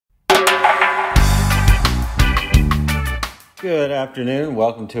Good afternoon.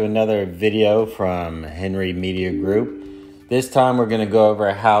 Welcome to another video from Henry Media Group. This time we're going to go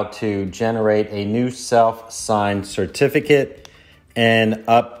over how to generate a new self-signed certificate and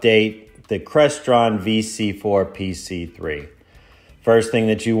update the Crestron VC-4-PC-3. First thing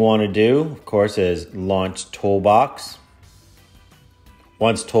that you want to do, of course, is launch Toolbox.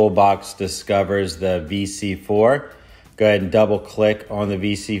 Once Toolbox discovers the VC4, go ahead and double click on the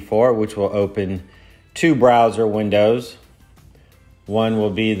VC4, which will open two browser windows. One will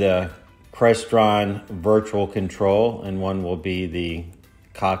be the Crestron Virtual Control, and one will be the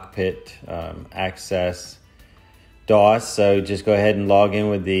Cockpit Access DOS. So just go ahead and log in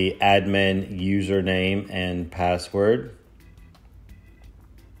with the admin username and password.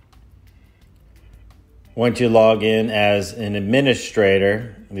 Once you log in as an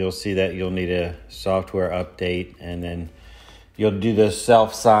administrator, you'll see that you'll need a software update, and then you'll do the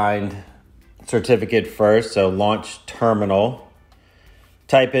self-signed certificate first. So launch terminal.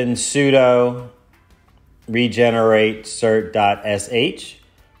 Type in sudo regenerateCert.sh,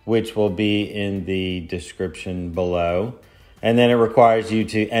 which will be in the description below. And then it requires you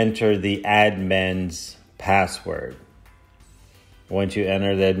to enter the admin's password. Once you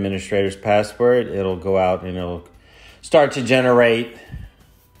enter the administrator's password, it'll go out and it'll start to generate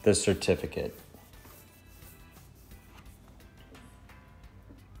the certificate.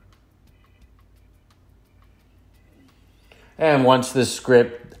 And once the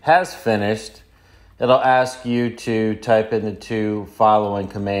script has finished, it'll ask you to type in the two following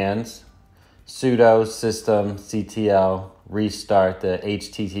commands: sudo systemctl restart the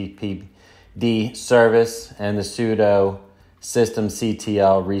httpd service, and the sudo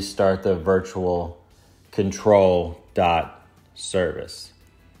systemctl restart the virtualcontrol.service.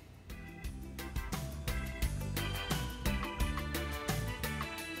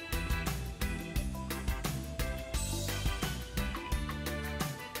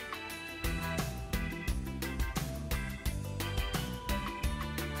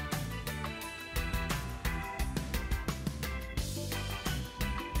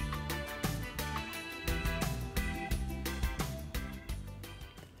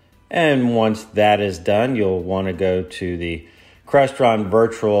 And once that is done, you'll want to go to the Crestron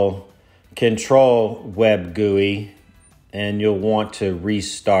Virtual Control web GUI, and you'll want to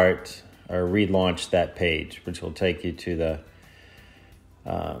restart or relaunch that page, which will take you to the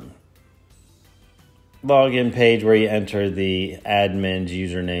login page where you enter the admin's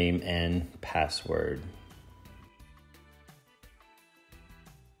username and password.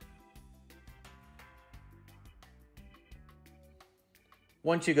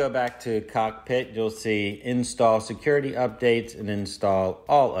 Once you go back to Cockpit, you'll see install security updates and install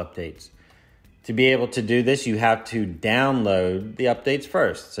all updates. To be able to do this, you have to download the updates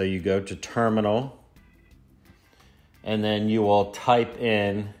first. So you go to terminal, and then you will type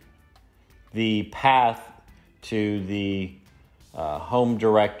in the path to the home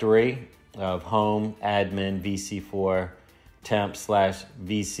directory of home admin VC4 temp /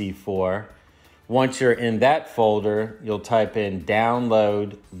 VC4. Once you're in that folder, you'll type in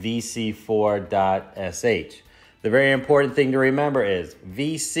download vc4.sh. The very important thing to remember is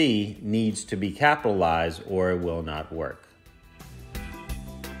VC needs to be capitalized or it will not work.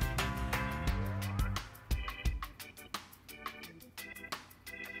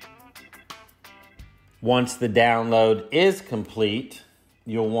 Once the download is complete,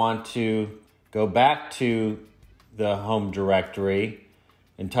 you'll want to go back to the home directory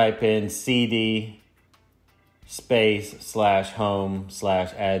and type in cd space /home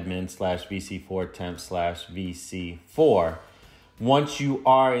 /admin /vc4 temp /vc4. Once you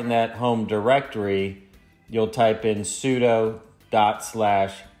are in that home directory, you'll type in sudo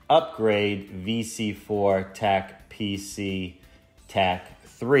 /upgrade vc4 tac pc tac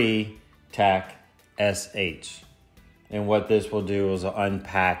 3 tac sh. And what this will do is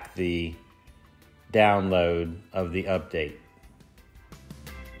unpack the download of the update.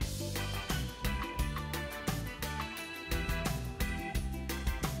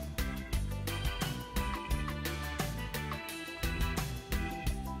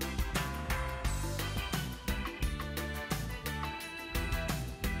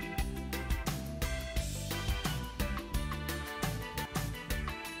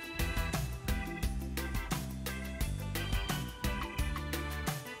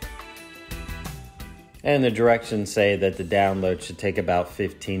 And the directions say that the download should take about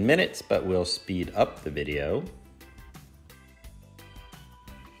 15 minutes, but we'll speed up the video.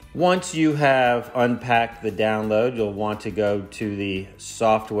 Once you have unpacked the download, you'll want to go to the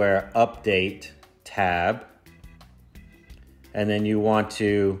Software Update tab, and then you want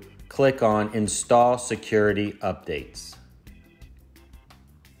to click on Install Security Updates.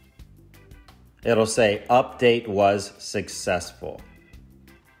 It'll say update was successful.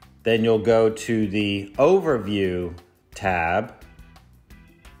 Then you'll go to the Overview tab,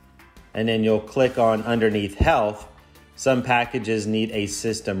 and then you'll click on underneath Health. Some packages need a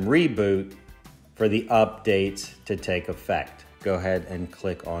system reboot for the updates to take effect. Go ahead and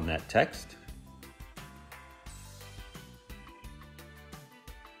click on that text.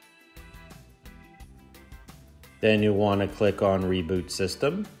 Then you'll want to click on Reboot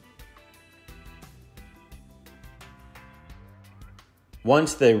System.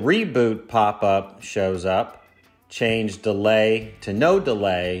 Once the reboot pop-up shows up, change delay to no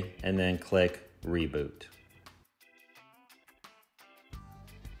delay and then click Reboot.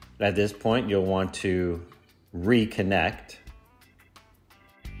 At this point, you'll want to reconnect.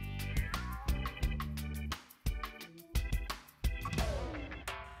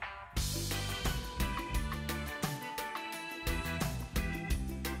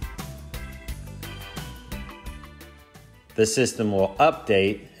 The system will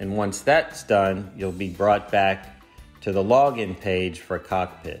update, and once that's done, you'll be brought back to the login page for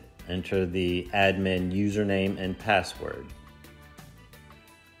Cockpit. Enter the admin username and password.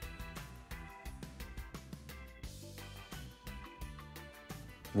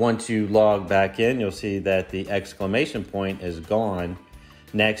 Once you log back in, you'll see that the exclamation point is gone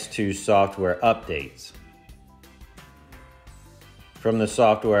next to Software Updates. From the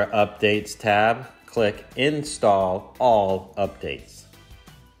Software Updates tab, click Install All Updates.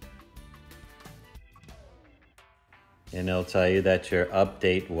 And it'll tell you that your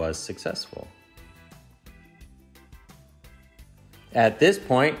update was successful. At this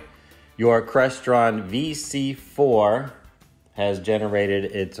point, your Crestron VC-4 has generated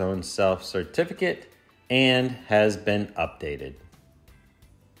its own self-certificate and has been updated.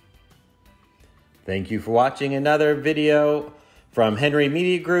 Thank you for watching another video from Henry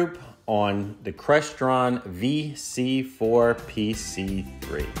Media Group on the Crestron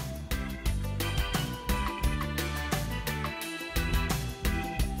VC-4-PC-3.